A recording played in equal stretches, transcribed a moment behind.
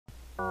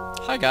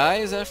Hi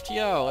guys,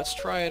 FTL. Let's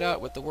try it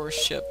out with the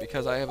worst ship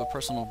because I have a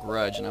personal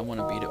grudge and I want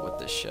to beat it with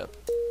this ship.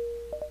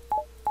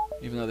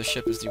 Even though the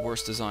ship is the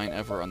worst design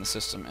ever on the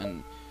system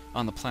and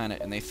on the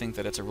planet, and they think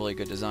that it's a really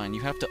good design,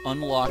 you have to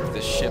unlock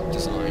this ship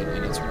design,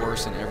 and it's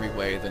worse in every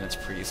way than its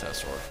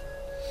predecessor.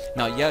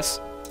 Now, yes,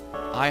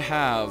 I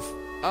have...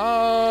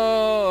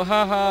 Oh,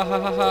 ha ha ha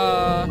ha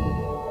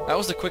ha. That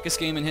was the quickest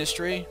game in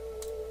history.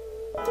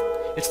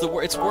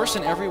 It's worse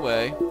in every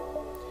way,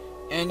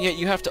 and yet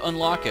you have to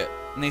unlock it.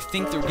 And they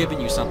think they're giving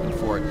you something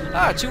for it.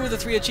 Ah, 2 of the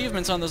 3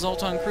 achievements on the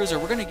Zoltan Cruiser.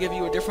 We're going to give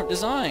you a different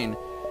design.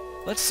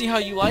 Let's see how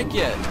you like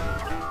it.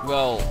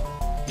 Well,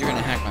 you're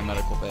going to hack my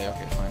medical bay.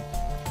 Okay, fine.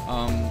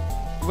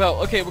 Well,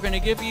 okay, we're going to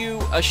give you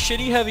a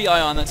shitty heavy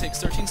ion that takes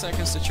 13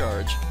 seconds to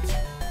charge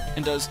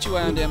and does 2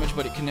 ion damage,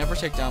 but it can never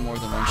take down more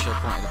than 1 ship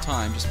point at a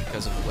time just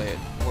because of the way it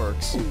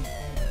works.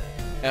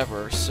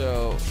 Ever.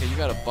 So, okay, you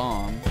got a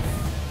bomb.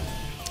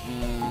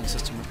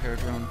 System repair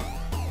drone.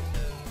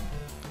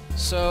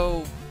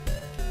 So...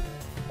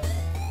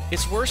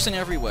 it's worse in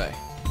every way.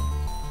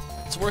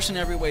 It's worse in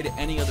every way to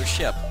any other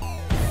ship.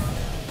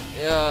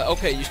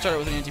 Okay, you start it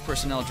with an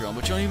anti-personnel drone,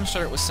 but you don't even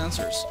start it with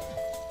sensors.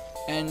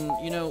 And,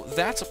 you know,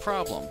 that's a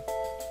problem.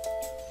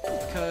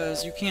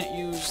 Because you can't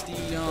use the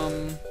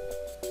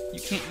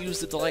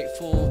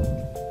delightful,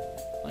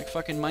 like,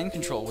 fucking mind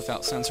control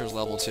without sensors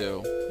level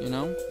 2, you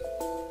know?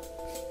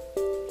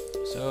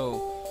 So,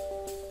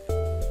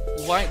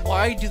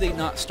 why do they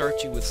not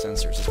start you with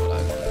sensors is what I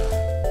want to know.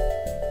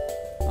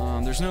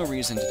 There's no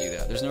reason to do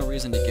that. There's no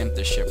reason to gimp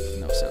this ship with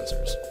no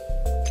sensors.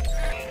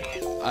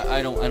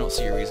 I don't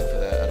see a reason for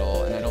that at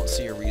all, and I don't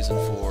see a reason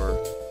for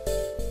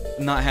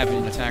not having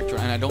an attack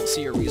drone, and I don't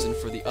see a reason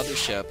for the other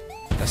ship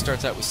that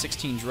starts out with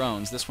 16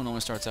 drones. This one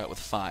only starts out with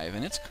 5,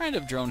 and it's kind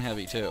of drone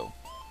heavy too.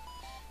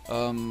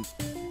 The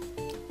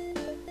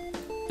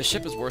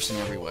ship is worse in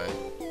every way.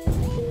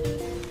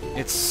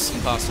 It's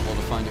impossible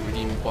to find a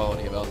redeeming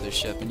quality about this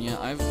ship, and yeah,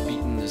 I've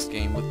beaten this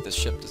game with this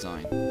ship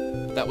design.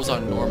 That was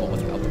on normal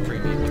without the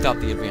premium, without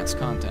the advanced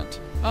content.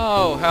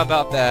 Oh, how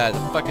about that? The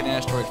fucking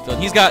asteroid field.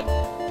 He's got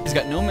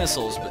no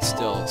missiles, but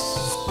still, it's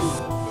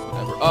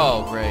whatever.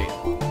 Oh, great.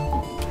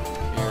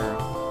 Here.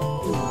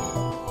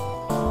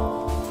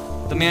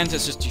 The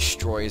Mantis just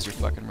destroys your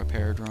fucking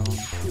repair drone.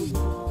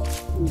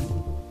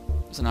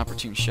 There's an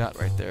opportune shot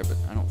right there, but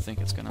I don't think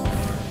it's gonna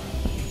matter.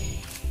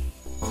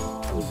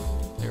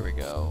 There we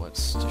go.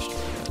 Let's destroy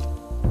that.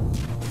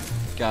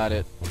 Got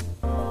it.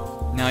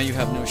 Now you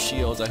have no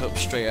shields. I hope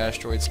stray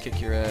asteroids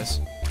kick your ass.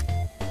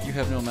 You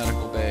have no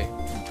medical bay.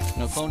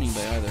 No cloning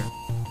bay either.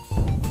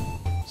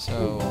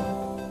 So...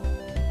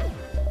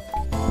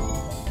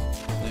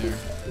 there.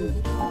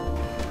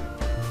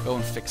 Go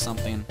and fix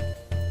something.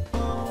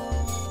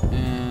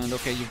 And,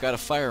 okay, you've got a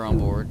fire on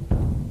board.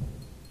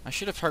 I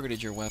should have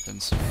targeted your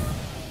weapons.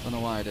 Don't know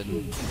why I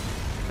didn't.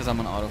 Because I'm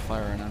an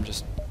auto-fire and I'm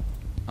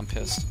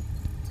pissed.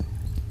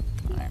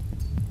 Alright.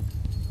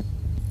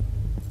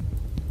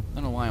 I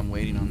don't know why I'm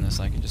waiting on this.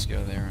 I can just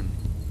go there and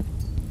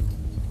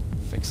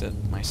fix it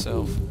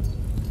myself.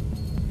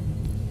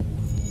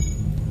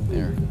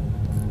 There.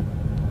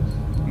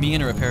 Me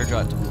and a repair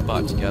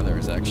bot together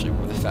is actually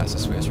one of the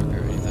fastest ways to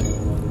repair anything.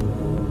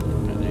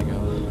 There you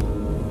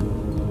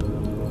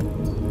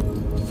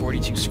go.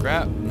 42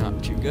 scrap,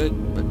 not too good,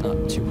 but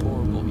not too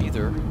horrible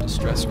either.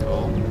 Distress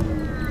call.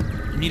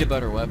 You need a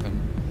better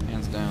weapon,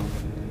 hands down.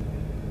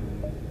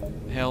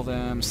 Hail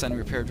them, send a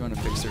repair drone to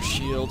fix their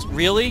shields.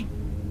 Really?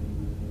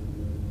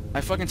 I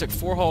fucking took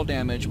 4 hull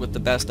damage with the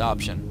best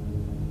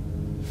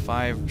option.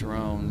 5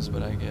 drones,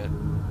 but I get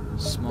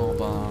small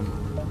bomb.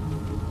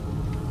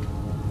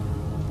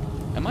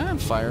 Am I on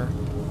fire?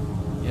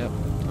 Yep,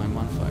 I'm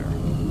on fire.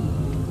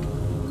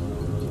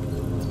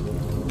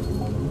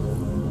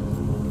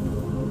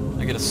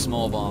 I get a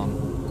small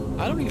bomb.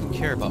 I don't even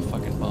care about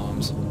fucking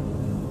bombs.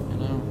 You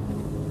know?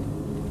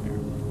 Here.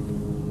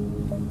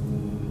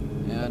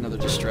 Yeah, another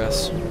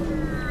distress.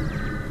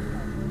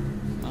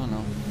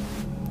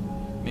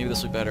 Maybe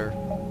this will be better.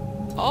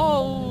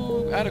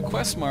 Oh, add a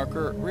quest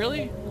marker.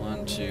 Really?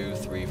 1, 2,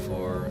 3,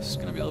 4. This is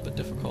going to be a little bit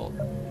difficult.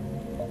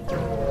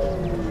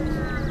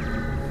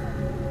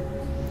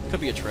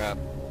 Could be a trap.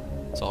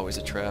 It's always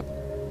a trap.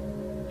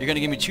 You're going to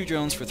give me 2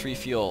 drones for 3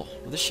 fuel.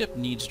 Well, this ship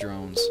needs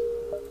drones,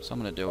 so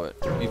I'm going to do it,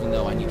 even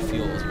though I need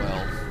fuel as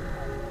well.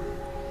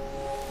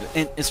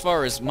 And as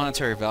far as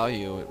monetary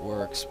value, it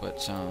works,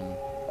 but,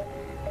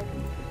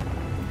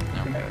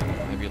 okay,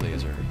 maybe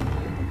laser.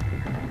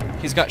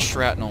 He's got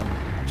shrapnel,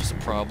 which is a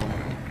problem.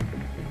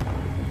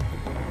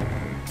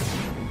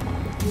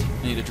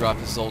 I need to drop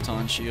his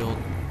Zoltan shield.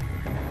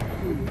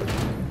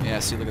 Yeah,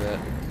 see, look at that.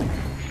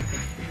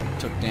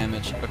 Took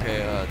damage.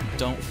 Okay,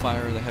 don't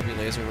fire the heavy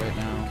laser right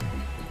now.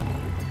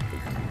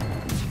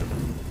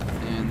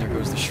 And there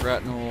goes the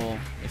shrapnel.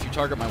 If you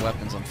target my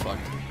weapons, I'm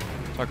fucked.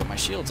 Target my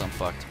shields, I'm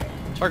fucked.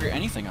 Target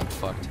anything, I'm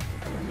fucked.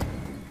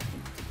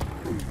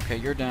 Okay,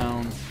 you're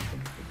down.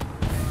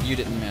 You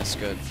didn't miss.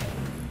 Good.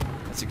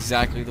 That's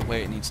exactly the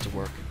way it needs to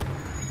work.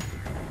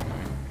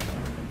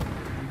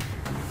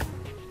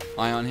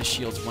 Eye on his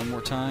shields one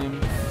more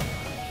time.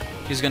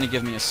 He's gonna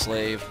give me a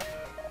slave.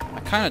 I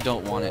kind of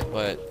don't want it,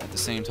 but at the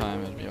same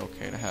time, it'd be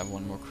okay to have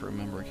one more crew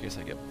member in case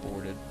I get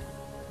boarded.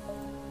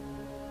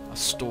 A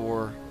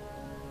store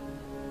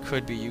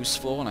could be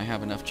useful, and I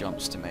have enough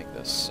jumps to make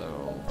this,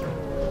 so...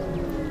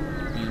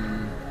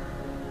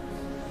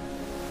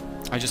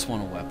 I just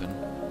want a weapon.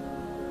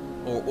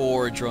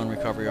 Or a drone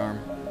recovery arm.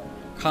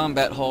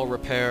 Combat hull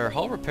repair.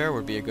 Hull repair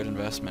would be a good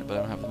investment, but I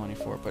don't have the money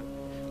for it. But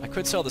I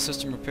could sell the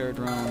system repair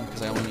drone,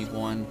 because I only need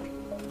one.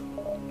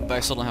 But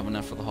I still don't have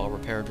enough for the hull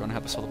repair drone. I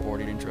have to sell the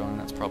board eating drone, and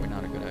that's probably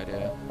not a good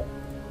idea.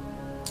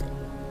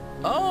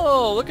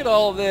 Oh, look at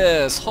all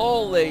this!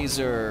 Hull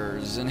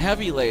lasers and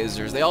heavy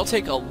lasers. They all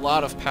take a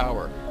lot of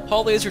power.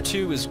 Hull laser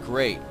 2 is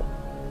great.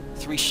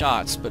 3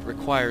 shots, but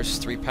requires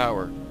 3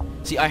 power.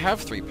 See, I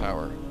have 3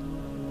 power.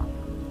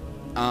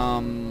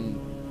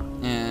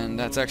 And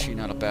that's actually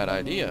not a bad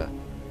idea.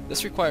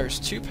 This requires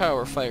 2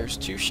 power, fires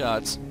 2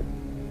 shots.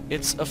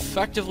 It's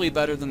effectively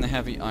better than the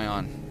heavy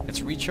ion.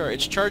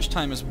 Its charge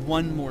time is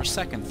 1 more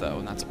second though,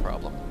 and that's a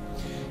problem.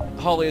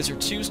 Hull Laser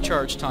 2's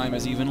charge time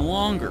is even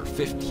longer,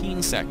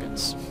 15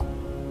 seconds.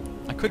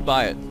 I could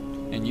buy it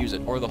and use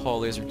it, or the Hull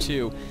Laser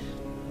 2,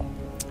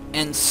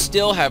 and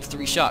still have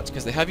 3 shots,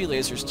 because the heavy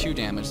laser is 2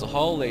 damage, the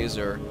Hull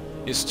Laser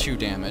is 2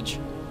 damage.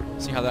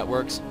 See how that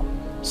works?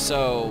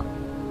 So,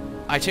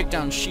 I take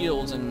down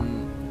shields,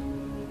 and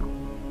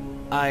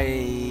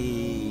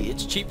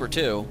it's cheaper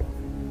too,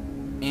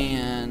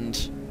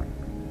 and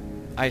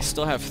I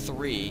still have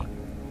 3,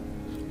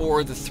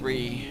 or the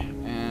 3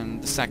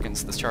 and the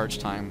seconds, the charge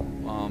time.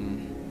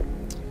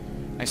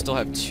 I still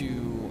have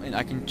 2, and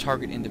I can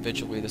target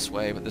individually this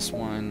way, but this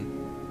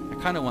one, I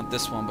kind of want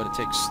this one, but it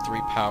takes 3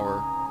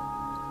 power.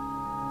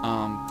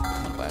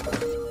 Not bad.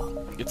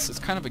 It's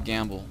kind of a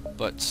gamble,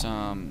 but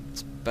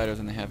it's better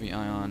than the heavy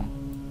ion,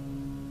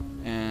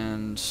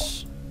 and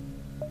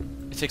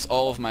it takes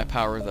all of my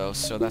power though,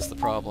 so that's the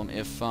problem.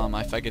 If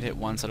I get hit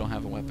once, I don't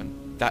have a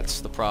weapon. That's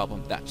the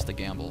problem. That's the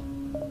gamble.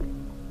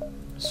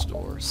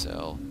 Store,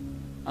 sell.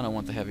 I don't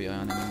want the heavy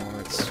ion anymore.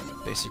 It's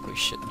basically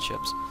shit and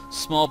chips.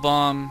 Small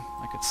bomb.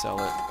 I could sell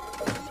it.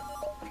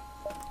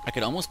 I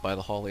could almost buy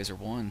the Hull Laser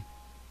 1.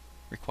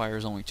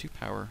 Requires only 2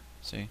 power.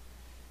 See?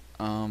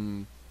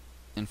 And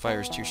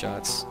fires 2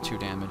 shots, 2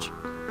 damage.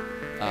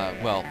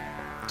 Well,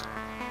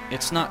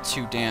 it's not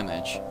 2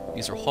 damage.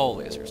 These are Hull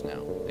lasers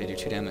now. They do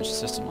 2 damage to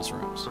systemless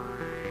rooms.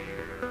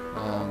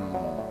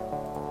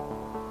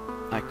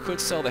 I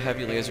could sell the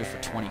heavy laser for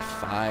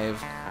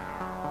 25.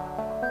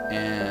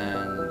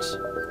 And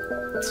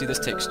see, this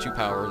takes 2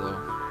 power though.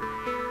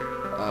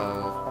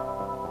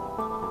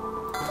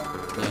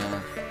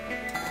 Yeah,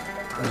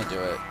 I'm gonna do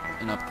it.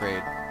 An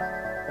upgrade.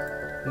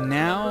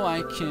 Now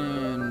I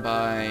can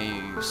buy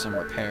some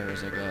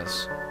repairs, I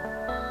guess.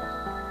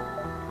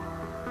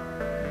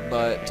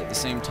 But at the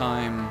same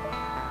time,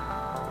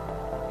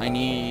 I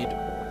need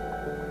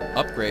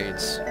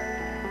upgrades.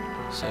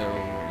 So,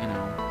 you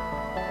know,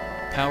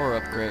 power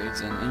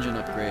upgrades and engine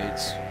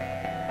upgrades.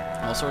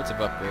 All sorts of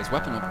upgrades,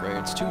 weapon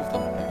upgrades, 2 of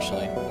them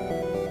actually,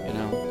 you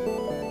know.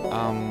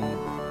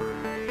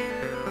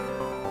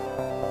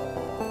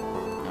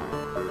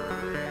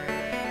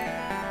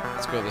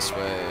 Let's go this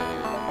way.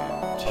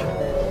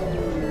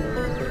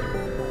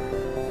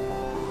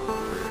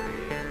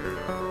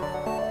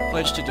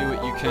 Pledge to do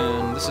what you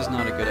can. This is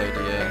not a good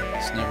idea.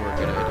 It's never a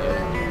good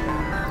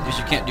idea. Because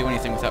you can't do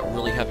anything without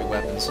really heavy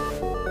weapons.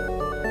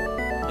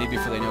 Leave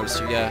before they notice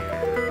you, yeah.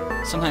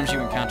 Sometimes you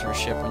encounter a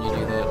ship when you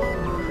do that.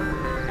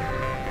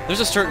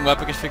 There's a certain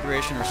weapon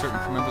configuration or a certain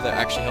crew member that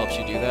actually helps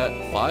you do that.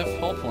 5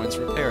 hull points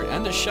repaired.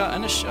 End of shot,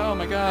 end of show, oh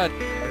my god.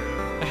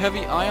 A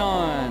heavy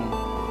ion.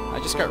 I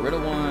just got rid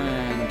of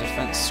one.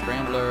 Defense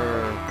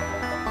scrambler.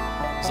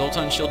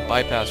 Zoltan shield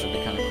bypass would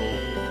be kind of cool.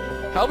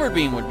 Halberd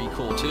beam would be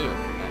cool too,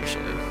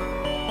 actually.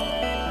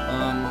 I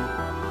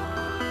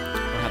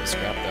don't have the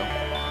scrap though.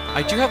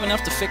 I do have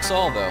enough to fix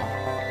all though.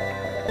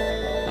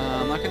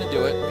 I'm not gonna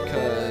do it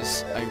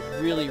because I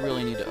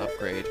really need to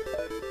upgrade.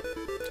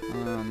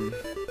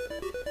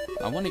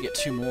 I want to get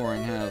 2 more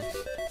and have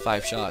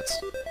 5 shots.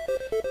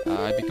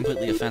 I'd be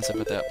completely offensive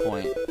at that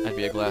point. I'd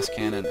be a glass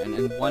cannon,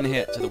 and 1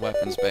 hit to the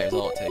weapons bay is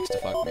all it takes to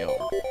fuck me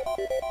over.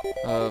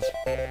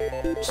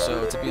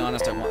 So, to be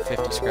honest, I want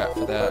 50 scrap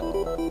for that.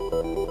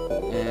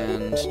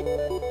 And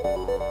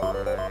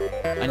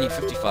I need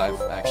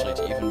 55, actually,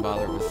 to even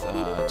bother with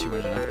 2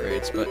 engine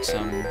upgrades, but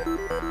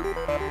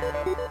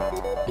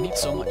I need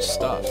so much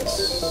stuff.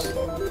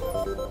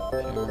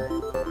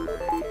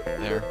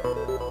 Here. There.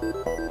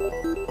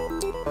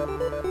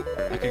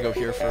 I could go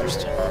here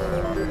first.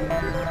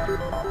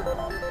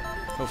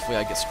 Hopefully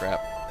I get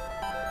scrap.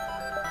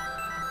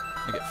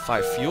 I get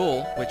 5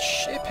 fuel,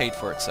 which it paid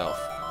for itself.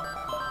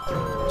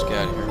 Let's get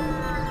out of here.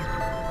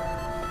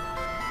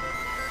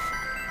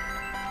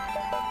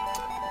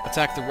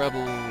 Attack the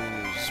rebels.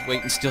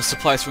 Wait and steal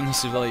supplies from the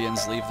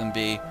civilians. Leave them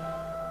be.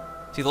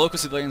 See, the local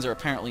civilians are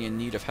apparently in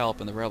need of help,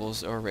 and the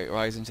rebels are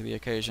rising to the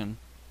occasion.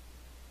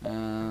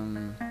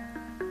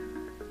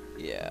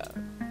 Yeah.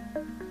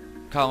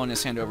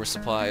 colonists hand over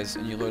supplies,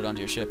 and you load onto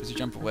your ship. As you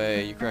jump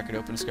away, you crack it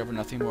open and discover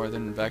nothing more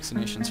than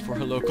vaccinations for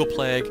a local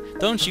plague.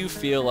 Don't you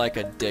feel like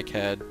a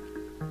dickhead?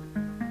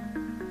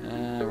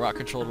 Rock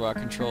controlled, rock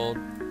controlled.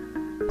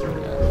 Yeah.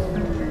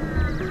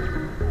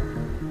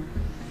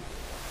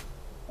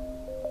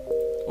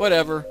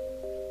 Whatever.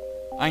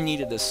 I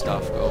needed this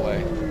stuff. Go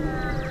away.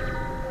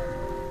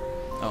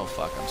 Oh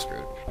fuck, I'm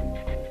screwed.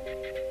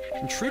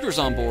 Intruders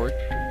on board.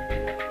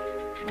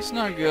 That's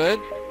not good.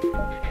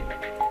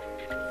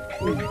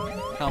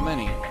 How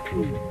many?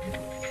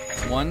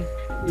 One?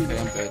 Okay,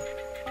 I'm good.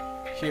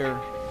 Here.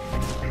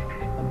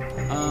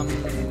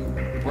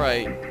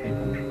 Right.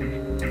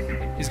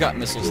 He's got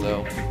missiles,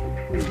 though.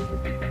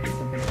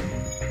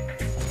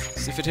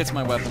 See if it hits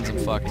my weapons, I'm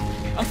fucked.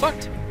 I'm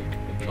fucked!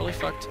 Totally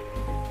fucked.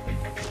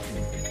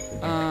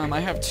 I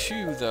have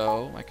 2,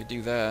 though. I could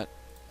do that.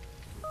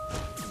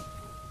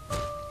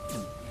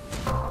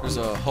 There's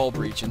a hull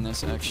breach in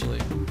this,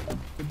 actually.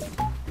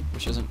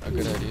 Which isn't a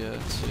good idea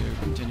to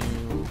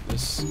continue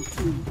this.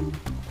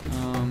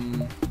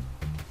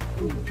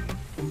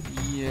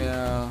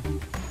 Yeah.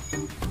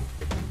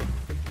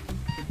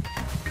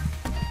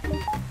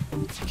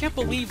 I can't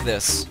believe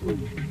this.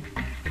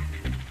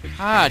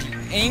 God, he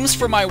aims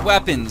for my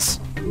weapons.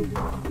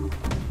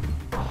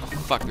 Oh,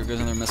 fuck, there goes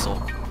another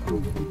missile.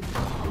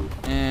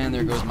 And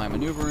there goes my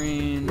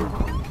maneuvering.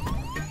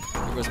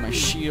 There goes my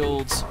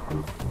shields.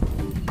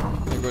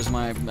 There goes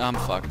my... I'm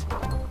fucked.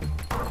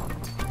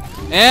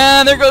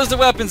 And there goes the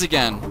weapons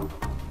again.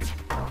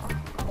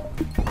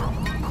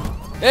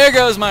 There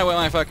goes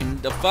my fucking...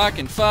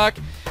 fuck.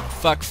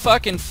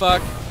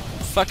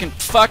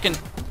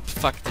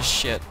 Fuck this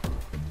shit.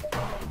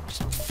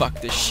 Just fuck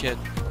this shit.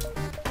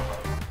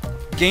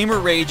 Gamer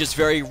rage is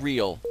very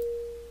real.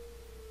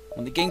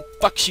 When the game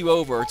fucks you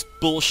over, it's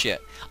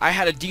bullshit. I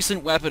had a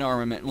decent weapon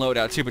armament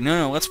loadout too, but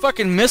no, let's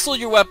fucking missile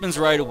your weapons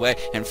right away,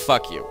 and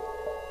fuck you.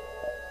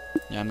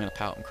 Yeah, I'm gonna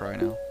pout and cry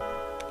now.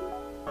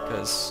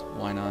 Because,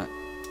 why not?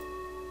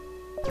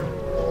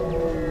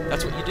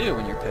 That's what you do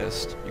when you're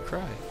pissed. You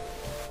cry.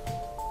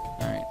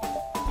 Alright.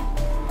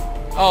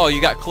 Oh,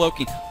 you got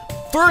cloaking.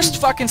 First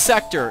fucking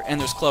sector, and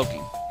there's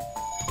cloaking.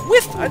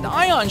 With an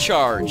ion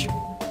charge!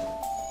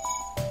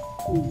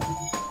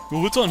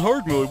 Well, it's on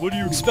hard mode. What do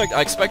you expect?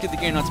 I expected the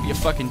game not to be a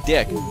fucking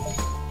dick.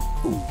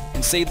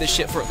 And save this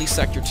shit for at least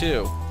Sector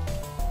 2.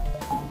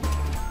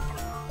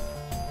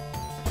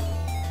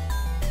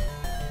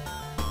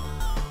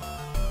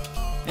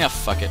 Yeah,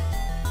 fuck it.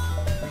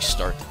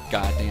 Restart.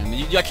 Goddamn.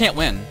 I can't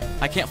win.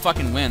 I can't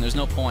fucking win. There's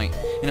no point.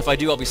 And if I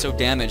do, I'll be so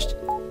damaged,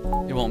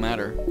 it won't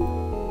matter.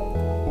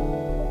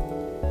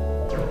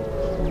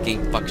 The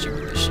game fucks you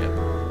with this shit.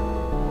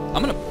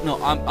 I'm gonna... No,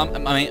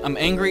 I'm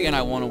angry and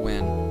I want to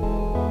win.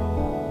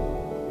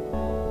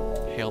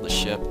 Hail the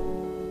ship.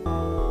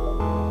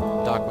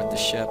 Dock with the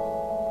ship.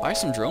 Buy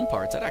some drone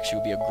parts. That actually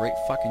would be a great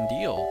fucking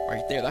deal.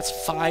 Right there. That's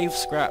 5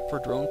 scrap per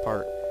drone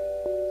part.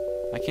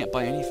 I can't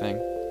buy anything.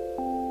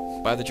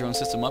 Buy the drone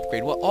system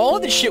upgrade. Well, all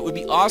of this shit would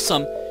be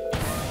awesome.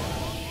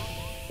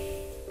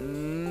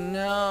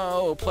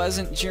 No.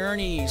 Pleasant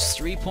journeys.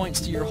 3 points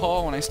to your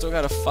hull and I still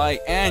gotta fight.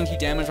 And he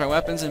damaged my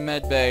weapons in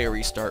med bay.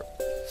 Restart.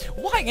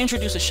 Why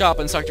introduce a shop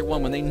in Sector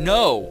 1 when they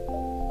know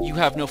you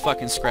have no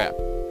fucking scrap?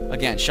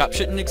 Again, shop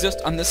shouldn't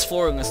exist on this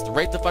floor unless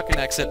right the fucking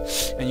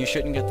exit, and you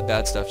shouldn't get the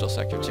bad stuff till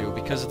Sector 2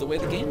 because of the way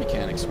the game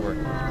mechanics work.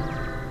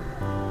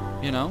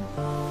 You know?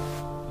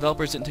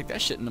 Developers didn't take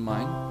that shit into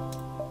mind.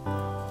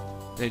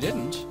 They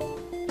didn't.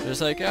 They're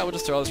just like, yeah, we'll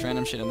just throw all this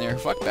random shit in there.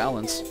 Fuck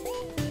balance.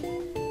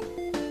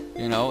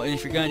 You know, and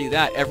if you're gonna do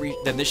that,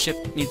 then this ship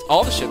needs,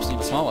 all the ships need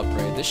a small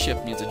upgrade. This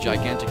ship needs a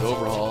gigantic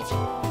overhaul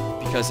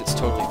because it's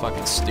totally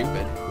fucking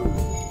stupid.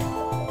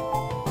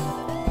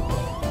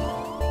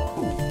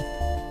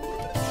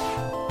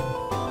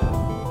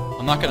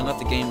 I'm not gonna let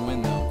the game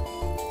win, though.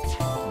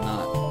 I'm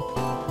not.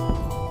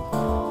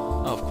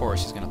 Oh, of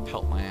course, he's gonna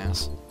pelt my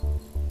ass.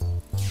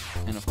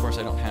 And of course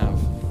I don't have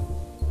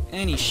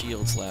any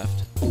shields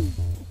left.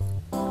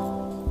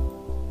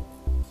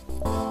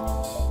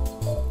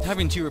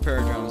 Having 2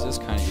 repair drones is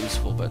kind of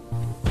useful, but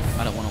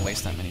I don't want to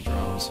waste that many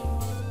drones.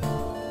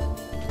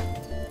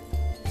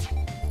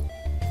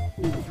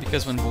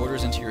 Because when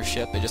boarders into your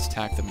ship, they just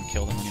attack them and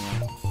kill them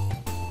anyway.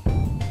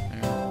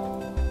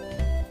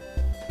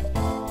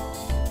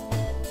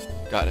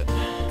 Got it.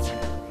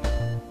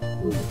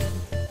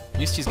 At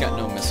least he's got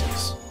no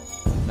missiles.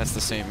 That's the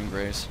saving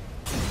grace.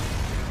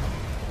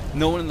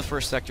 No one in the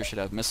first sector should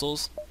have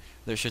missiles.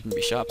 There shouldn't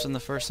be shops in the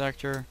first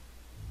sector.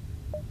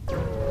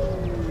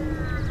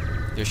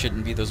 There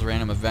shouldn't be those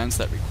random events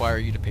that require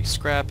you to pay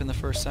scrap in the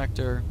first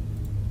sector.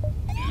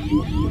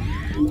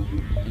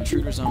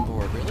 Intruders on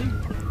board, really?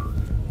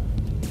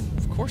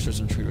 Of course there's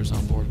intruders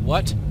on board.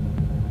 What?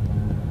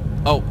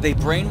 Oh, they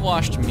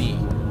brainwashed me.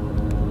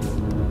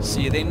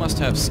 See, they must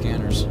have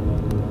scanners.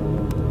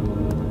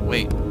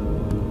 Wait.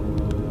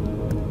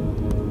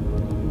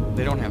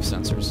 They don't have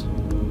sensors.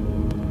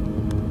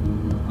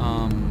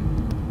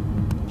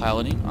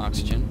 Piloting,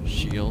 oxygen,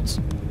 shields,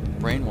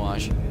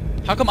 brainwash.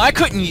 How come I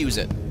couldn't use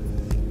it?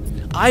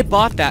 I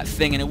bought that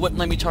thing and it wouldn't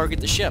let me target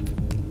the ship.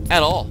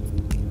 At all.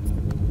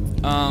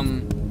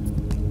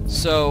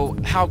 So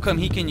how come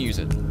he can use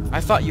it?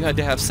 I thought you had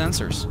to have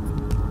sensors.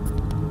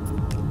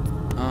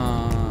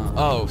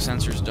 Oh,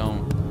 sensors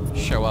don't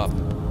show up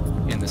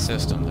in the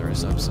system. They're a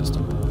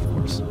subsystem, of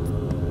course.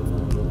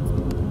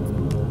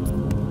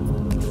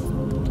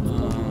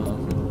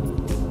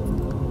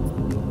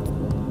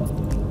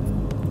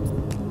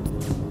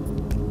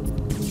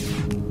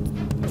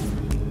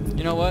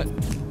 You know what?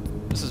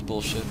 This is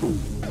bullshit.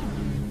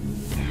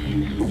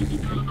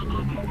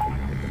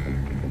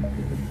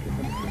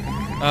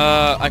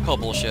 I call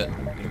bullshit.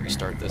 I'm gonna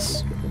restart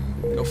this.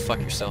 Go fuck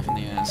yourself in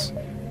the ass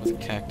with a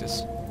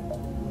cactus.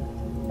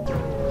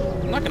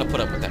 I'm not gonna put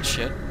up with that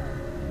shit.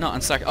 Not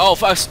on sector. Oh,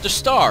 the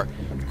star.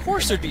 Of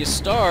course there'd be a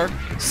star.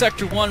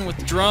 Sector 1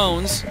 with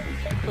drones.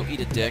 Go eat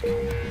a dick.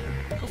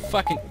 Go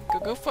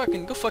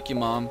fuck your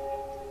mom.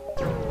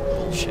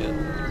 Bullshit.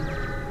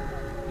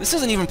 This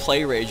isn't even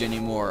play rage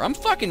anymore. I'm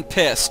fucking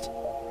pissed.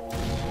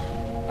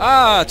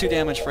 Ah, 2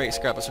 damage freight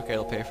scrap. It's okay.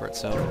 It'll pay for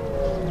itself.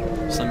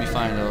 So let me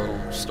find a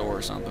little store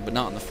or something, but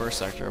not in the first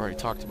sector. I already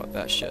talked about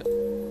that shit.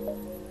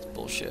 It's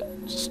bullshit.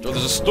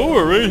 There's a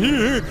store right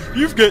here.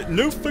 You've got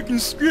no fucking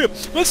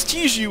script. Let's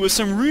tease you with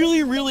some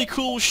really, really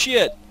cool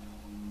shit.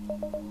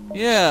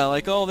 Yeah,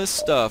 like all this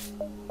stuff.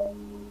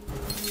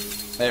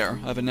 There,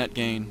 I have a net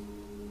gain.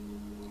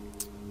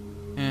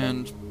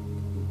 And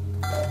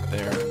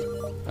there.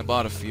 I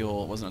bought a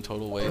fuel. It wasn't a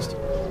total waste.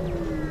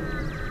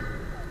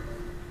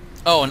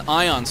 Oh, an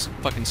ion's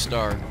fucking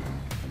star.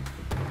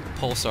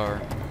 Pulsar.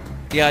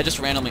 Yeah, I just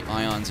randomly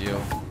ions you.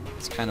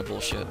 It's kind of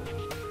bullshit.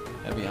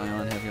 Heavy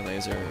ion, heavy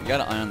laser. You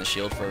gotta ion the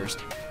shield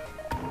first.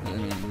 I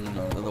mean, you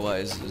know,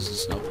 otherwise there's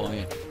just no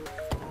point.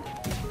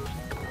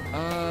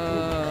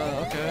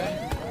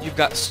 Okay. You've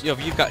got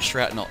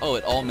shrapnel. Oh,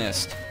 it all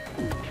missed.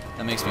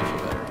 That makes me feel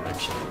better,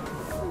 actually.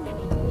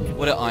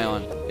 What did it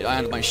ion? It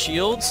ioned my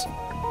shields.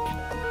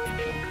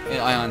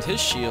 It ioned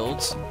his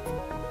shields.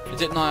 It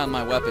didn't ion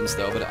my weapons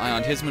though, but it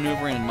ioned his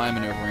maneuvering and my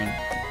maneuvering.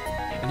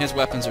 And his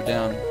weapons are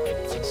down.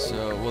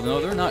 So, well,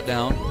 no, they're not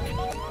down.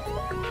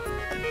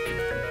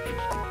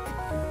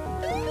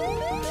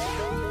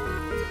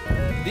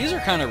 These are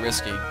kind of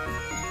risky,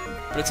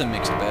 but it's a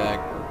mixed bag.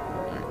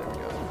 Alright, there we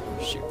go.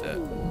 Shoot that.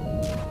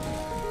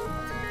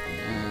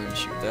 And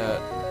shoot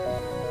that.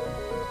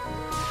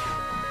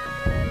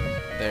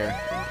 There.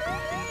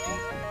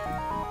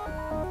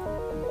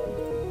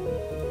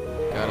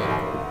 Got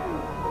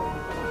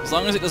it. As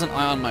long as it doesn't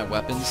ion my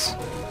weapons.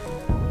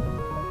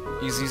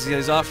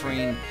 He's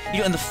offering, you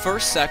know, in the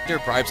first sector,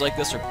 bribes like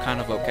this are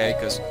kind of okay,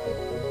 because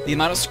the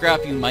amount of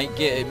scrap you might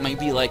get, it might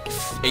be like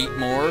 8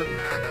 more.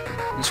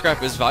 And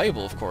scrap is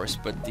valuable, of course,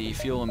 but the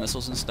fuel and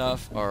missiles and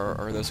stuff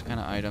are those kind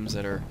of items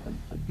that are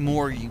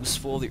more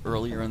useful the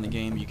earlier in the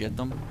game you get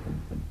them.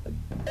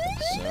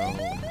 So,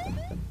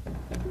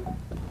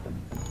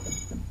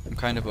 I'm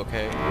kind of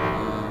okay.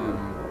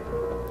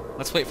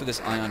 Let's wait for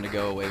this ion to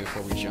go away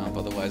before we jump,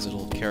 otherwise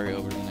it'll carry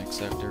over to the next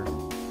sector.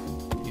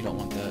 You don't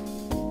want that.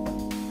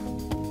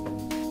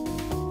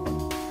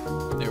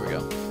 There we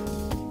go.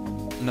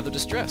 Another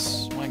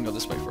distress. Well, I can go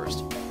this way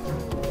first.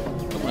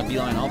 Don't want to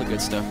beeline all the good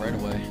stuff right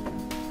away.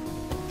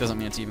 Doesn't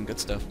mean it's even good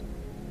stuff.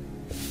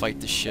 Fight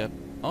the ship.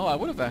 Oh, I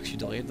would have actually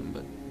delayed them,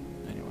 but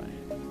anyway.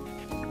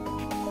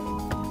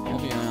 I'll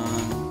be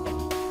on.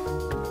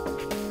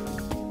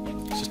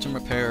 System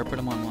repair. Put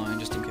them online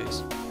just in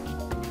case.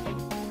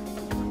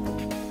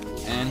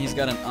 And he's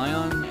got an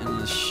ion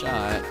and a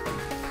shot.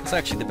 That's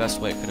actually the best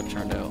way it could have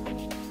turned out.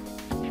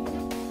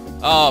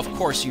 Oh, of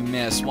course you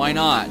miss. Why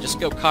not? Just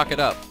go cock it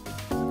up.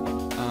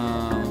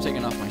 I'm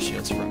taking off my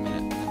shields for a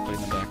minute and then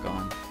putting them back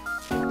on.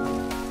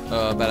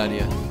 Bad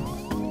idea.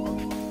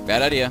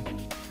 Bad idea.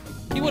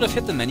 He would have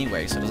hit them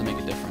anyway, so it doesn't make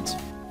a difference.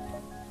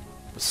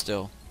 But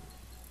still,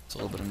 it's a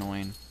little bit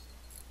annoying.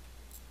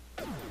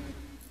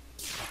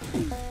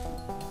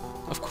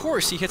 Of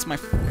course he hits my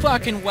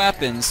fucking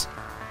weapons.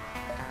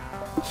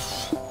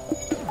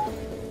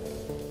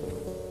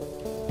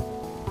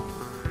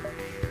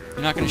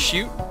 You're not gonna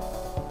shoot?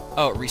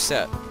 Oh, it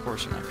reset. Of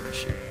course you're not gonna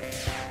shoot.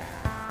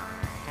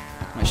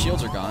 My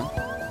shields are gone.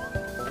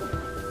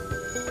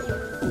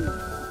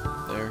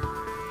 There.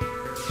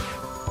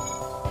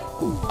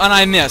 And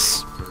I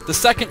miss. The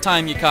second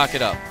time you cock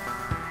it up.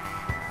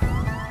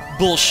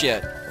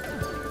 Bullshit.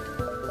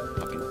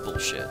 Fucking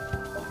bullshit.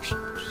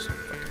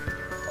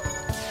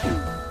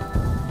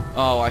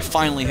 Oh, I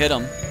finally hit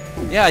him.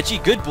 Yeah, gee,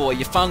 good boy.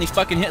 You finally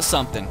fucking hit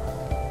something.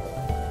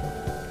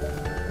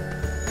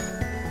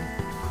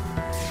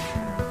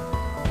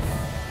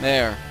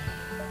 There.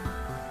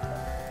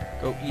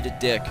 Go eat a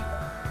dick.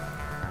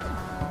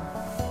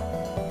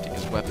 Take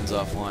his weapons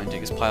offline.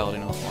 Take his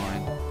piloting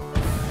offline.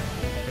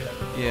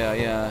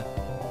 Yeah.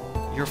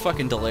 You're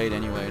fucking delayed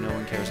anyway. No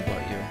one cares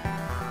about you.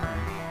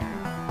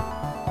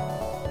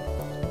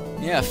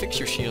 Yeah, fix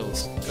your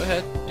shields. Go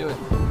ahead. Do it.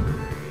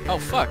 Oh,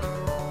 fuck.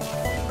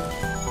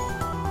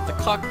 The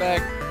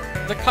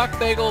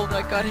cockbagel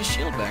that got his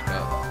shield back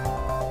up.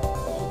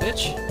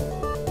 Bitch.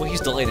 Well,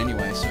 he's delayed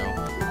anyway, so...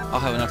 I'll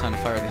have enough time to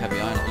fire the heavy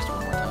ion at least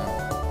one more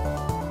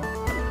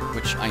time.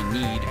 Which I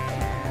need.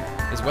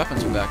 His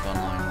weapons are back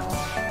online now.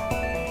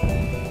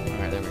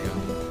 Alright, there we go.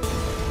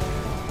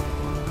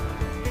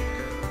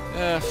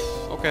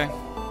 Okay.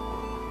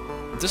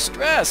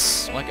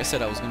 Distress! Like I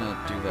said, I was gonna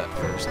do that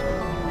first.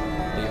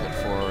 Leave it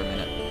for a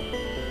minute.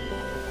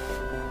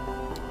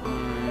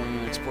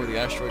 Explore the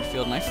asteroid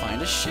field and I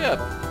find a ship.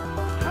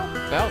 How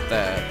about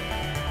that?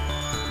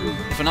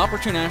 If an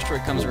opportune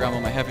asteroid comes around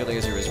when my heavy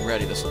laser is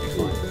ready, this will be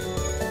fun.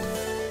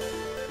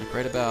 Like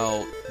right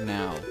about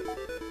now.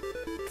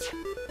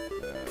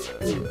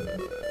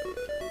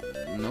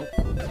 Nope.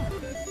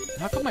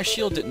 How come my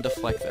shield didn't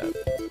deflect that?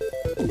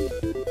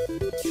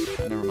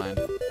 Oh, never mind.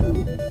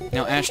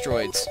 Now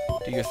asteroids,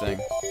 do your thing.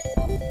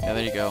 Yeah,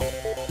 there you go.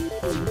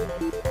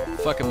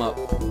 Fuck him up.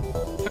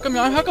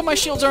 How come my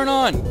shields aren't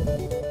on?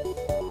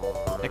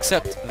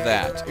 Except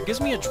that. It gives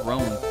me a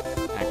drone,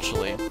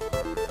 actually.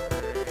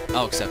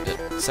 I'll accept it.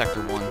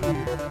 Sector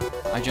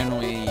 1. I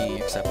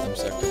generally accept them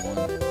Sector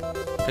 1.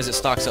 Because it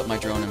stocks up my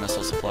drone and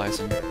missile supplies,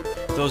 and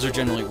those are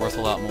generally worth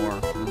a lot more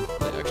than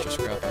the extra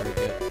scrap I would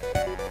get.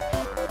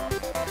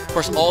 Of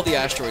course, all the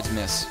asteroids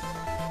miss.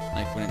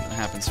 Like, when it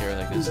happens here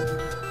like this.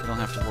 You don't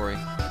have to worry.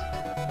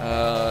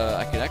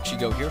 I could actually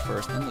go here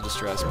first, then the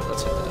distress, but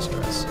let's hit the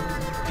distress.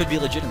 Could be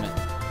legitimate.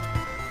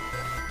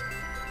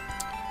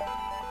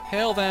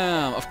 Hail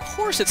them! Of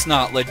course it's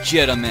not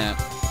legitimate!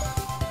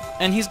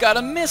 And he's got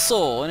a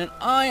missile and an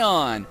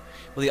ion!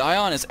 Well, the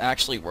ion is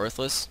actually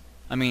worthless.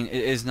 I mean,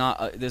 it is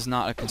not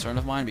a concern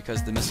of mine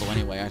because the missile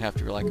anyway, I'd have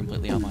to rely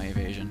completely on my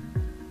evasion.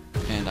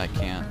 And I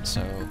can't,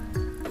 so...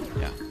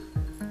 yeah.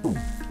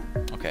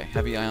 Okay,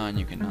 heavy ion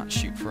you cannot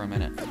shoot for a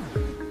minute.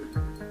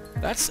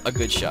 That's a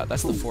good shot.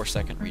 That's the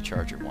 4-second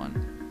recharger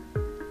one.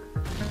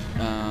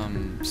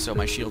 So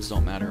my shields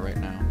don't matter right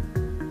now.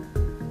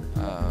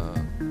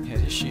 Hit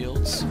his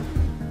shields.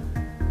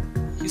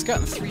 He's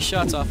gotten 3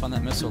 shots off on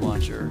that missile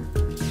launcher,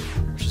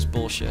 which is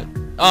bullshit.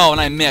 Oh, and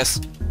I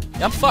missed.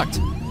 I'm fucked.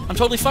 I'm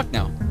totally fucked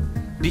now.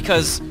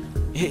 Because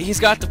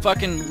he's got the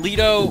fucking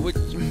Lido, which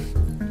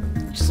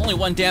is only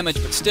 1 damage,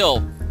 but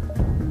still.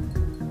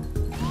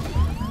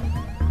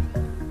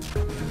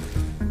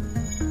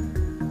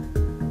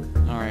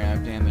 Alright,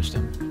 I've damaged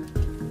him.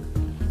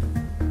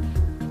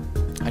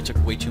 I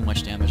took way too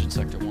much damage in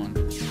Sector 1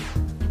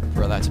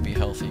 for that to be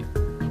healthy.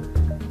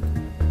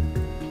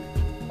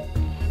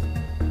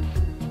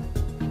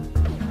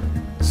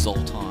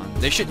 Zoltan.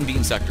 They shouldn't be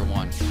in Sector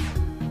 1.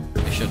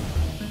 They shouldn't.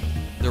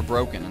 They're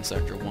broken in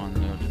Sector 1.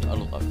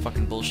 They're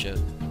fucking bullshit.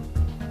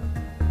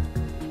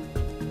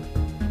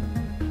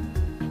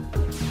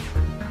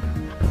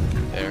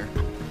 There.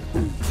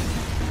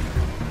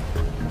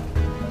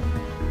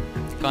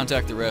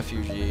 Contact the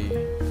refugee.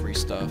 Free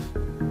stuff.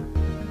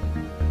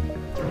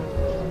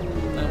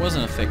 That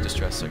wasn't a fake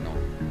distress signal.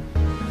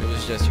 It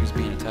was just he was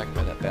being attacked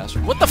by that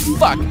bastard. What the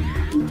fuck?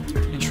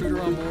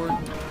 Intruder on board?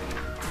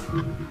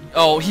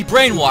 Oh, he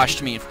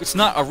brainwashed me. It's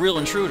not a real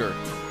intruder.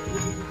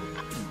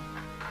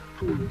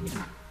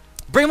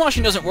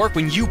 Brainwashing doesn't work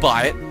when you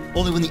buy it,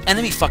 only when the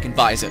enemy fucking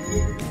buys it.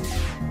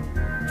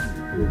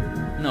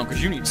 No,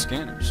 because you need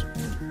scanners.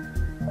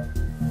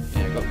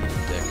 Yeah, go eat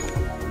a dick.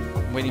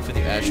 I'm waiting for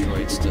the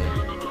asteroids to...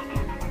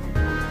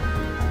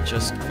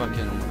 just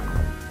fucking...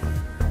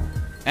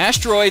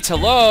 Asteroids,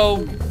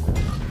 hello!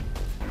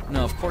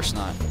 No, of course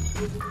not.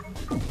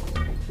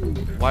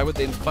 Why would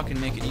they fucking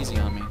make it easy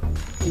on me?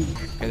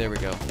 Okay, there we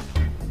go.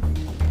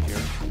 Here.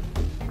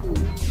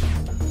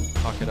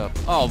 Cock it up.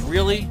 Oh,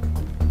 really?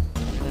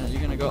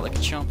 You're gonna go out like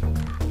a chump.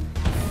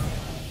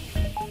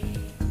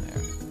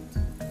 There.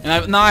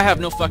 And now I have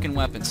no fucking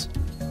weapons.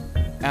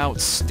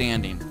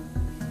 Outstanding.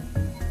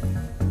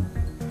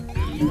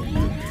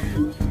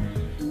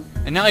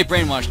 And now he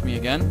brainwashed me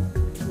again.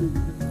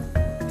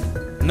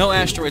 No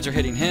asteroids are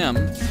hitting him.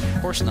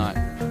 Of course not.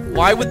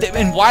 Why would they?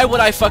 And why would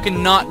I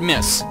fucking not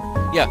miss?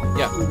 Yeah.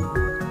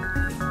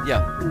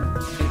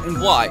 And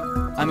why?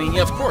 I mean,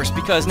 yeah, of course,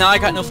 because now I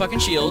got no fucking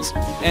shields,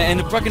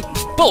 and fucking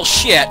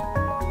bullshit!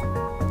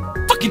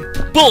 Fucking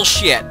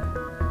bullshit!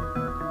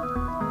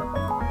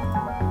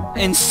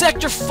 In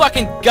Sector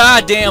fucking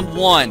goddamn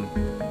 1!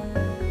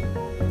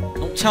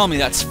 Don't tell me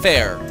that's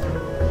fair.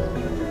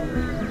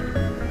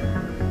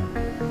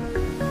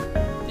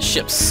 This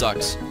ship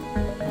sucks.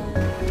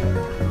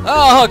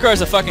 Oh, of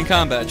course, a fucking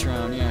combat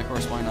drone. Yeah, of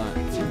course, why not?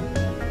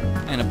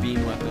 And a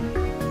beam weapon.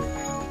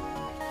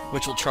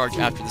 Which will charge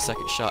after the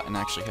second shot and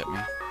actually hit me.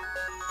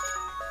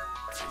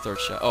 Third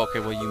shot. Oh, okay,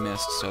 well you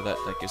missed, so that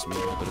gives me a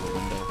little bit of a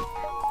window.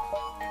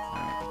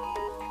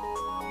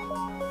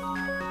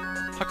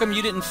 Alright. How come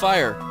you didn't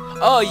fire?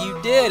 Oh, you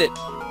did it!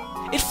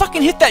 It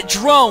fucking hit that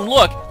drone!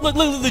 Look,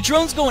 the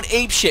drone's going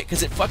apeshit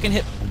because it fucking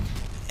hit...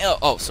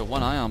 Oh, so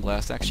 1 ion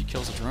blast actually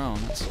kills a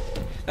drone.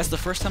 That's the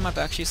first time I've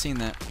actually seen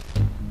that.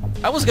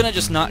 I was gonna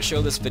just not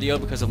show this video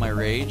because of my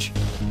rage,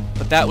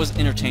 but that was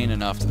entertaining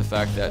enough to the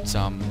fact that,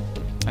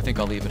 I think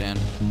I'll leave it in.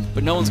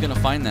 But no one's gonna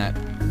find that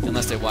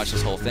unless they watch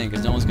this whole thing,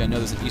 because no one's gonna know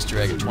there's an Easter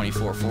egg at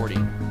 2440.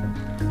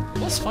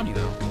 Well, it's funny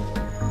though.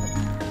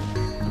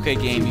 Okay,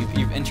 game,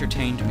 you've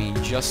entertained me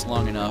just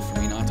long enough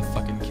for me not to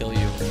fucking kill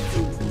you.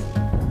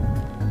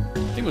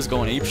 Thing was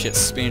going apeshit,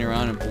 spinning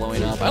around and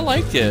blowing up. I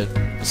liked it.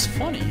 It was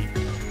funny.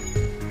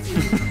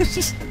 It's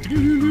just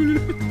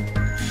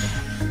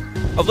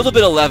a little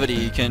bit of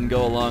levity can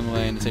go a long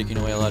way into taking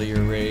away a lot of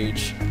your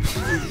rage.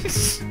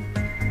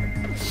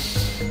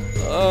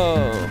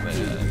 Oh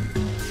man.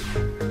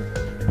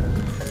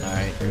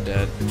 Alright, you're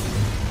dead.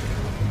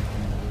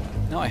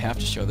 Now I have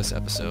to show this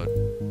episode.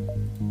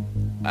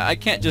 I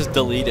can't just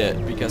delete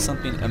it because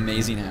something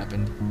amazing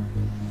happened.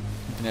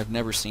 Something I've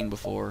never seen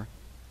before.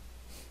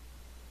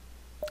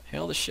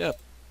 Hail the ship.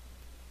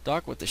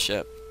 Dock with the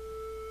ship.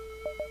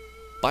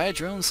 Buy a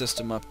drone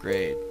system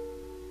upgrade.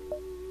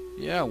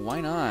 Yeah,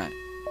 why not?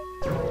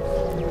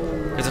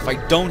 Because if I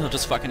don't, he'll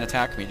just fucking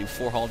attack me, do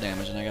 4 hull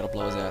damage, and I gotta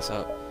blow his ass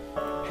up.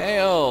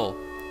 Hail!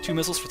 2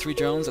 missiles for 3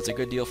 drones, that's a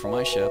good deal for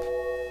my ship.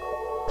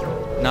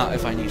 Not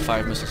if I need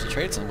 5 missiles to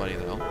trade somebody,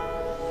 though.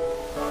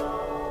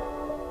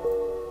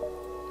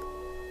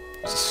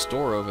 There's a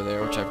store over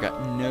there, which I've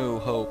got no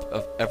hope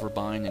of ever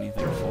buying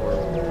anything for.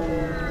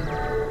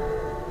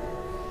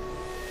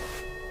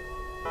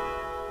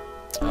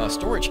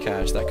 Storage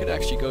cache, that could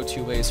actually go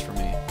 2 ways for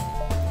me.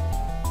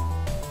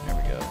 There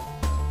we go.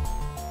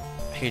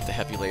 I hate the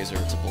heavy laser,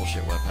 it's a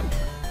bullshit weapon.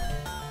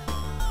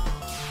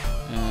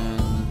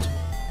 And...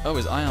 oh,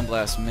 his Ion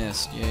Blast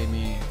missed, yay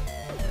me.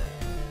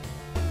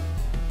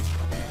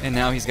 And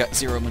now he's got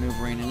 0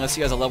 maneuvering, unless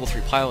he has a level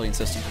 3 piloting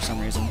system for some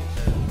reason.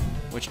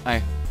 Which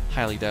I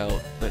highly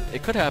doubt, but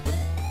it could happen.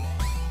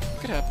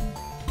 It could happen.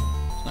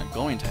 It's not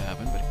going to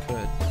happen, but it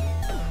could.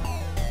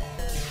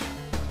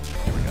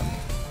 There we go.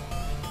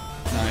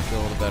 Now I feel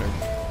a little better.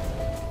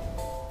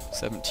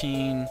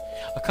 17.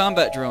 A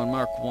combat drone,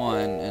 Mark 1,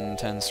 and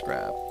 10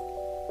 scrap.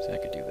 So I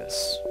could do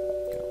this.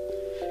 Go.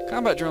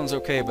 Combat drone's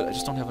okay, but I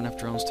just don't have enough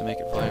drones to make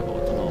it viable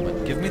at the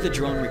moment. Give me the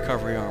drone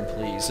recovery arm,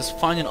 please. Just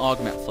find an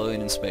augment floating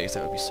in space.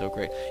 That would be so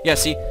great. Yeah,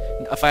 see,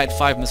 if I had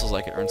 5 missiles,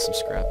 I could earn some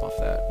scrap off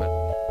that, but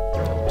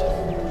I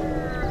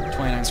don't.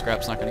 29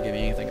 scrap's not going to give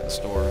me anything at the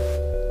store.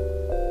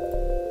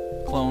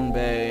 Clone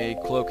Bay,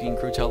 Cloaking,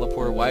 Crew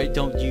Teleporter. Why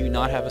don't you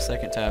not have a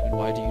second tab, and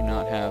why do you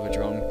not have a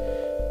drone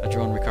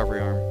recovery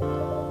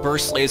arm?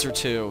 Burst Laser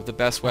 2, the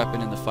best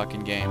weapon in the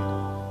fucking game.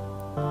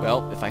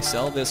 Well, if I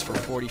sell this for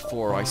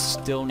 44, I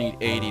still need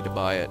 80 to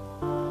buy it.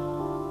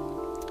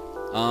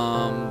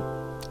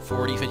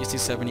 40, 50, 60,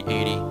 70,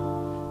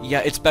 80.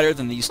 Yeah, it's better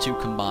than these two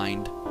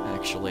combined,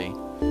 actually.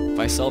 If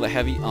I sell the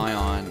Heavy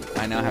Ion,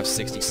 I now have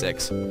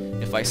 66.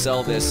 If I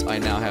sell this, I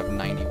now have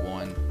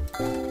 91.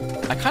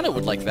 I kind of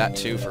would like that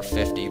too for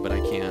 50, but I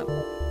can't.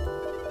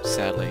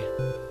 Sadly.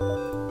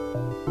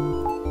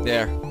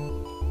 There.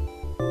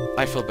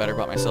 I feel better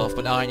about myself,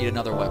 but now I need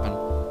another weapon.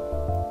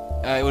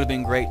 It would have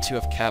been great to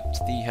have kept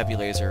the Heavy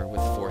Laser with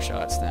 4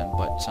 shots then,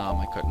 but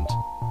I couldn't.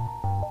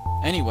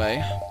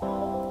 Anyway.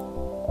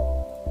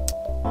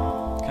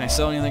 Can I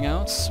sell anything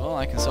else? Well,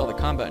 I can sell the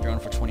combat drone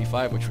for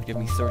 25, which would give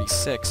me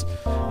 36.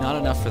 Not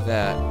enough for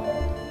that.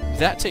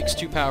 That takes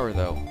 2 power,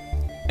 though.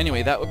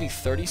 Anyway, that would be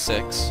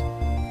 36.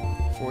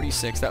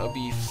 46, that would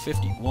be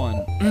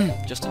 51.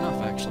 Just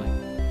enough, actually.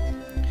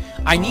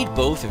 I need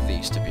both of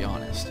these, to be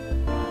honest.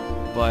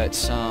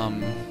 But,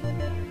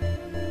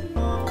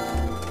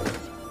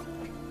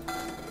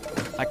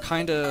 I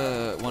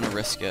kinda want to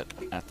risk it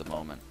at the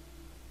moment.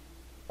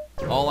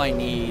 All I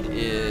need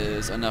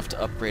is enough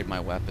to upgrade my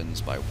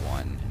weapons by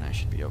 1, and I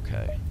should be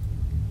okay.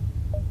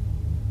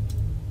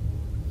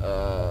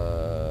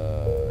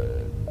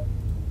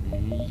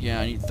 Yeah,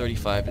 I need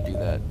 35 to do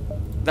that.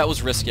 That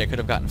was risky. I could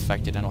have gotten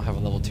infected. I don't have a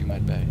level 2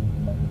 med bay.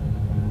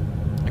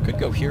 I could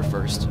go here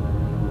first,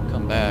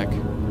 come back.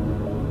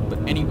 But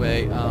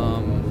anyway,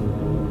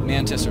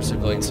 Mantis or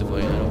civilian.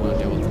 I don't want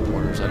to deal with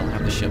reporters. I don't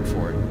have the ship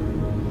for it.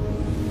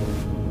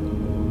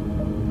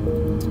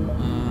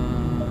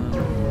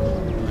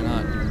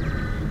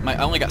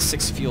 I only got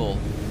 6 fuel.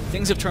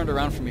 Things have turned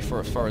around for me as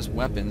far as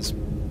weapons.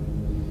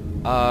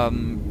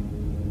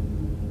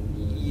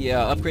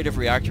 Yeah, upgrade of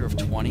reactor of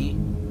 20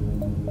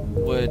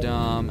 would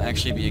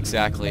actually be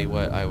exactly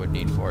what I would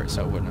need for it,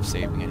 so it wouldn't have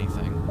saved me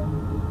anything.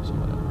 So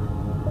whatever.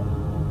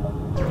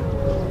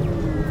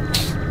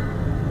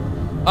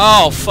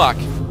 Oh, fuck!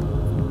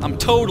 I'm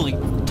totally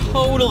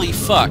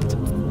fucked!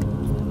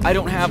 I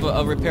don't have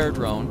a repair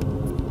drone,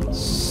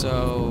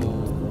 so...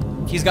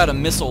 He's got a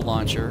missile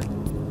launcher.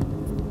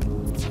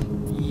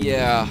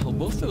 Yeah, well,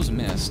 both those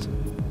missed.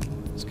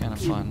 It's kind of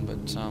fun,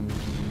 but,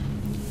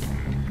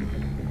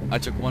 I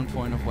took 1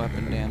 point of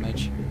weapon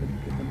damage.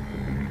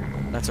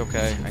 That's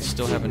okay. I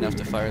still have enough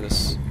to fire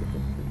this.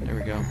 There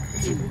we go.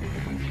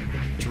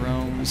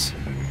 Drones.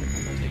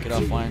 Take it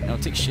offline. No,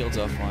 take shields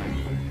offline.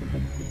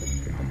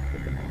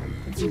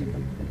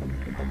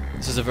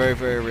 This is a very,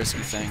 very risky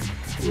thing.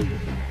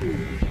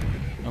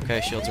 Okay,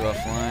 shields are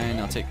offline.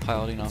 I'll take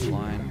piloting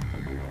offline.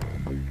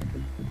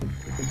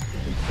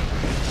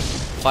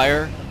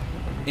 Fire.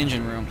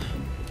 Engine room.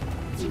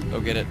 Go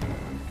get it.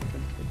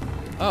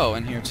 Oh,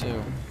 and here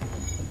too.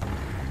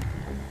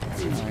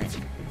 Alright.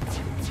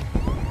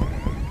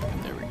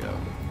 There we go.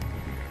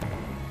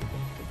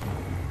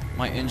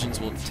 My engines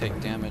will take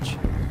damage.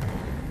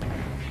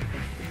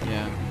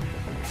 Yeah.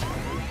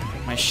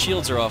 My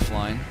shields are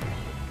offline,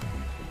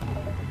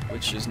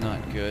 which is not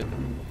good.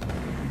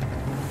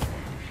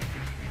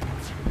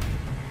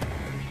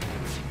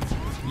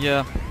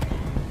 Yeah,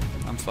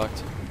 I'm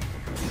fucked.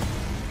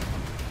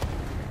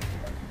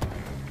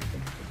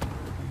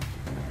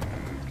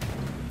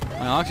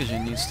 My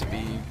oxygen needs to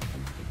be...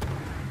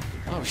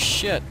 Oh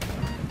shit.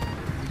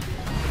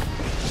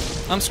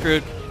 I'm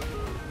screwed.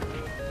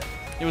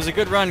 It was a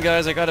good run,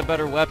 guys. I got a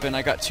better weapon.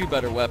 I got 2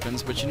 better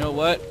weapons, but you know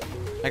what?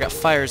 I got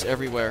fires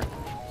everywhere.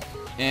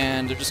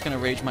 And they're just gonna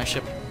rage my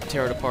ship,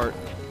 tear it apart.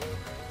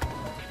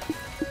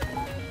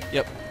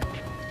 Yep.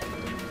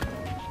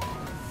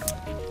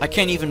 I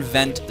can't even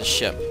vent the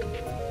ship.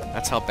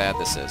 That's how bad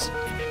this is.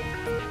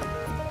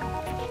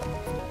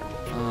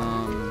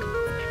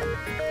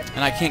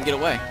 And I can't get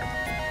away.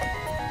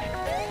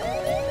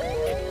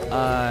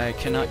 I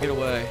cannot get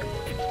away.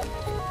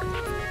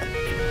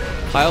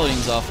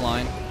 Piloting's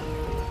offline.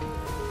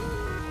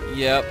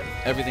 Yep,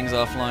 everything's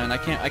offline.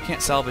 I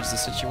can't salvage the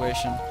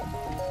situation.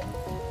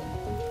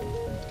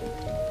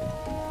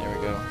 There we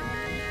go.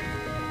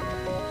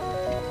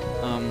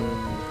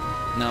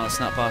 No, it's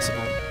not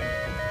possible.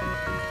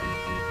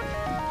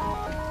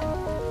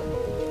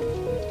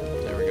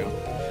 There we go.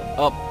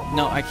 Oh,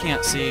 no, I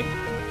can't see.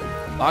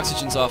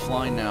 Oxygen's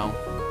offline now.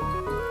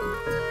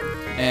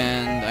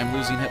 And I'm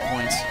losing hit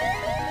points.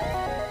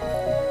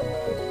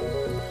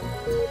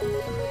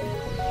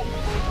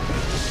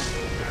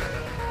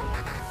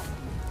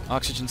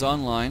 Oxygen's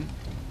online.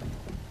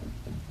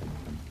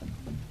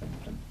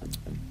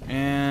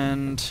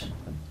 And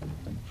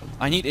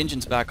I need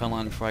engines back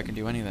online before I can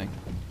do anything.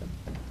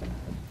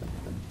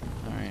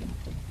 Alright.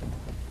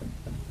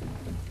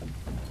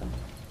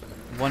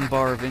 1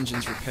 bar of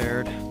engines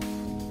repaired.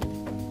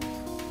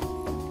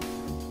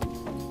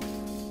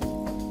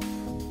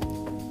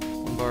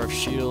 1 bar of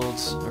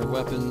shields, or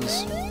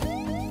weapons.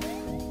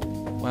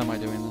 Why am I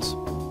doing this?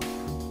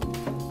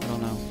 I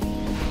don't know.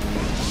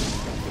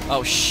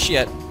 Oh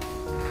shit!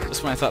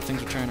 Just when I thought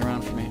things were turning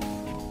around for me.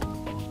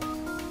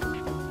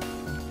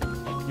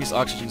 At least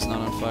oxygen's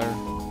not on fire.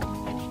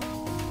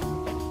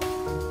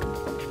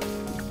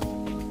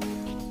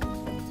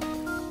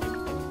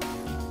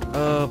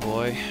 Oh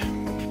boy.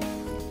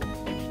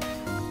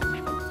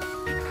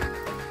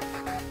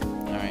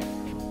 Alright.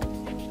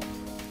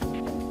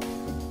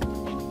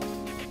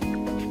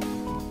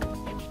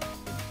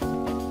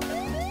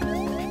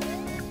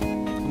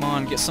 Come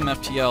on, get some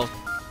FTL.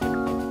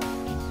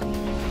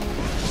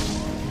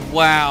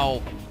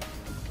 Wow.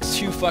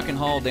 2 fucking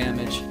hull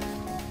damage.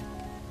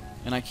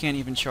 And I can't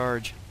even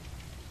charge.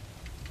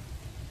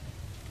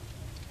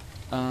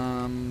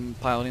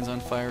 Piloting's on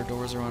fire,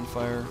 doors are on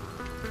fire.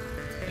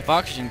 If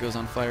oxygen goes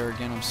on fire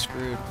again, I'm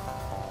screwed.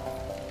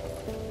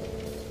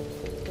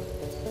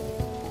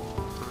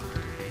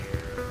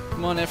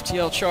 Come on,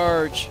 FTL,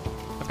 charge!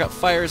 I've got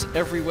fires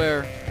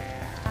everywhere.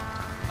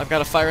 I've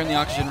got a fire in the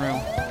oxygen room.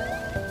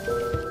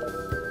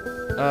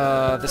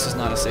 This is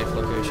not a safe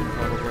location,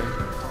 probably.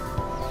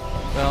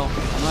 Well,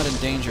 I'm not in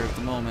danger at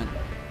the moment.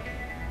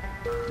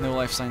 No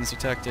life signs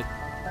detected.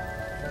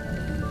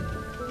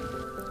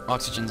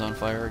 Oxygen's on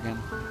fire again.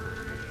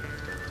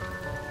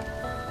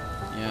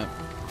 Yep.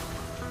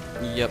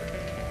 Yep.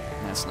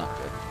 That's not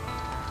good.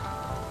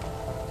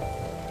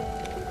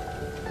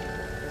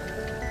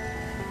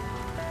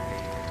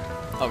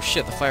 Oh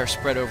shit, the fire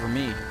spread over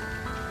me.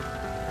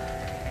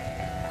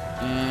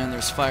 And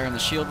there's fire in the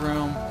shield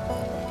room.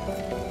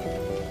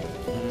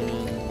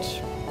 And...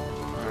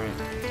 alright.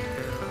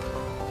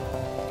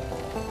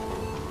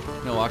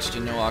 No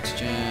oxygen, no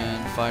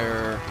oxygen.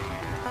 Fire.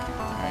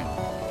 Alright.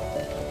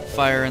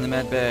 Fire in the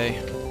med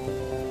bay.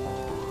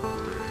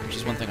 Which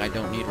is one thing I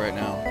don't need right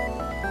now.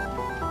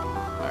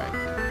 Alright.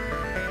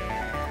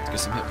 Let's get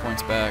some hit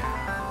points back.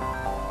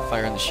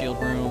 Fire in the shield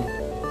room.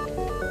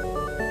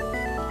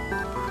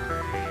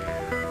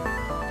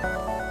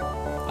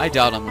 I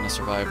doubt I'm going to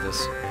survive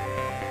this.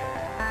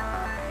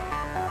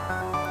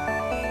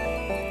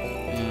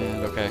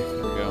 And okay,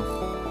 here we go.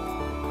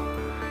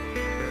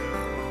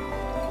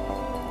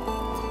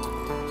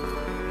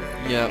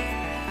 Yep,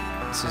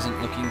 this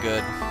isn't looking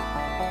good.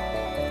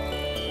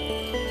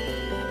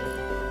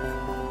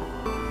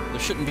 There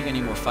shouldn't be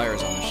any more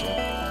fires on the ship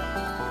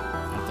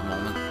at the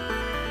moment.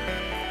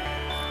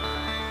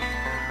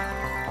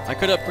 I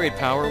could upgrade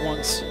power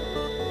once.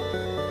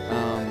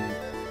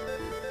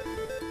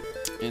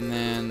 And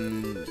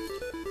then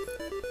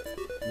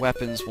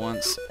weapons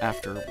once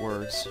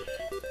afterwards.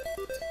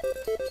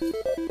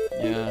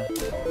 Yeah.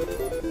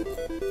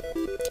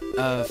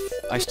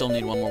 I still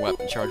need 1 more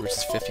weapon charge, which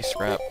is 50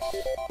 scrap,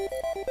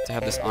 to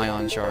have this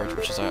ion charge,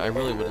 which is, I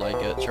really would like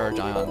it, charge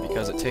ion,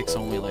 because it takes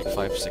only like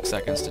 5 or 6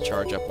 seconds to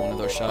charge up one of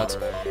those shots,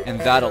 and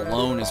that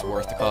alone is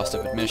worth the cost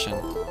of admission.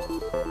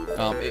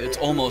 It's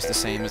almost the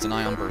same as an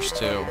ion burst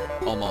too,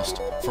 almost,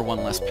 for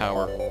 1 less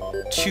power.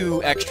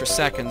 2 extra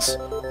seconds,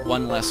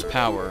 1 less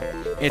power.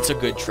 It's a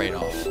good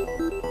trade-off.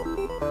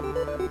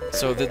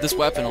 So this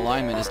weapon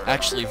alignment is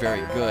actually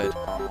very good.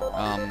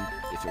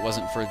 If it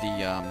wasn't for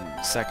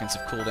the seconds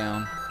of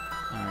cooldown.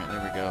 Alright,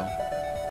 there we go.